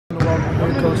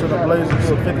head coach of the Blazers,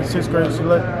 56th grade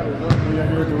select. We are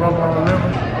here at the Rumble on the River.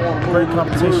 Great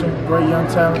competition, great young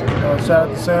talent. Shout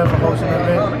out to Sam for hosting the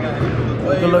event.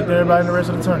 Good luck to everybody in the rest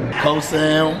of the tournament. Coach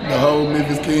Sam, the whole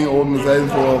Memphis King organization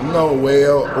for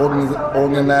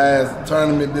well-organized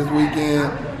tournament this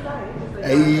weekend.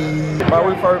 Hey.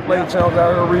 We first played champs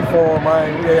out here at Reform,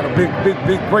 man. We had a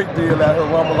great deal out here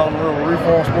at Rumble on the River,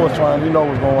 Reform Sports Triangle. You know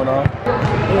what's going on.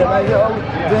 Yeah, man,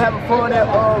 just having fun at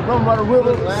Rumble on the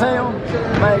River. Sam,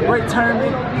 man, great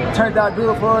tournament. Turned out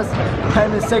good for us.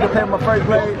 Came in second, played my first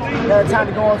grade. Had time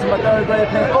to go on to my third grade,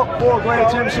 playing up fourth grade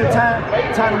championship time.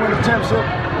 Time to win the championship.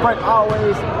 Frank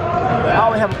always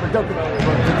have a productive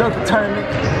tournament.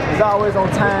 He's always on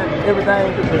time.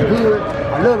 Everything is good.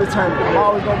 I love his tournament. I'm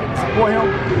always gonna support him.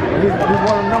 He's one of the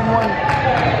number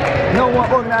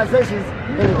one organizations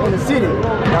in the city.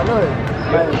 I love it.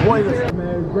 Man, Warriors.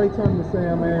 Man, great tournament,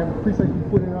 Sam, man. Appreciate you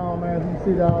putting it on, man. You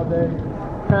see that all day.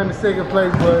 Kind of second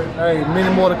place, but hey, many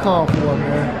more to come for it,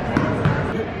 man.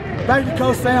 Thank you,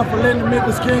 Coach Sam, for letting the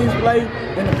Memphis Kings play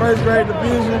in the first grade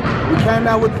division. We came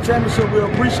out with the championship. We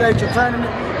appreciate your tournament.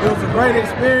 It was a great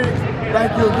experience.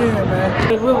 Thank you again, man.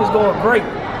 The river's going great,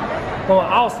 going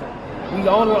awesome. We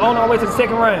on our way to the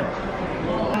second round.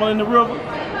 I'm in the river.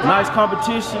 Nice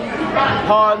competition,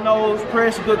 hard-nosed,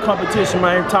 pressure, good competition,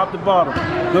 man, top to bottom.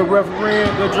 Good refereeing,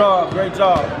 good job, great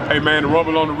job. Hey, man, the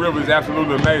Rumble on the River is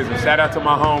absolutely amazing. Shout out to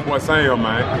my homeboy Sam,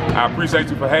 man. I appreciate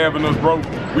you for having us, bro.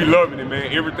 We loving it, man.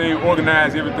 Everything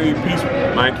organized, everything peaceful.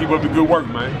 Man, keep up the good work,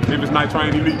 man. Memphis Night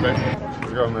Train Elite, man.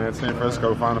 Let's go, man. Team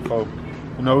Frisco, Final Four.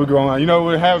 You know, we going. You know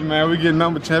what happened, man. We get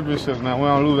number championships now. We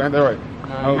don't lose, ain't that right?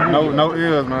 No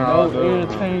ears, man. No ears,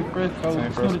 Team Frisco, to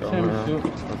the championship.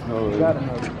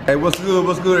 Hey, what's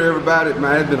good, everybody?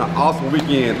 Man, it's been an awesome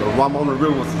weekend. The Rumble on the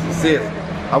River was a success.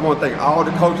 I want to thank all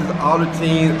the coaches, all the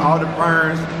teams, all the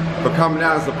parents for coming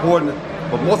out and supporting us.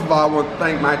 But most of all, I want to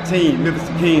thank my team, Memphis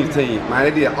Kings team. Man,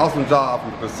 they did an awesome job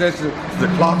from the concession to the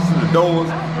clocks to the doors.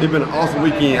 It's been an awesome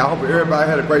weekend. I hope everybody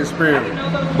had a great experience.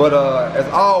 But as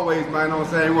always, man, you know what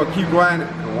I'm saying? We want to keep grinding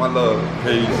and one love.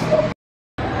 Peace.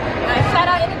 Shout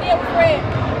out in the deal with Fred.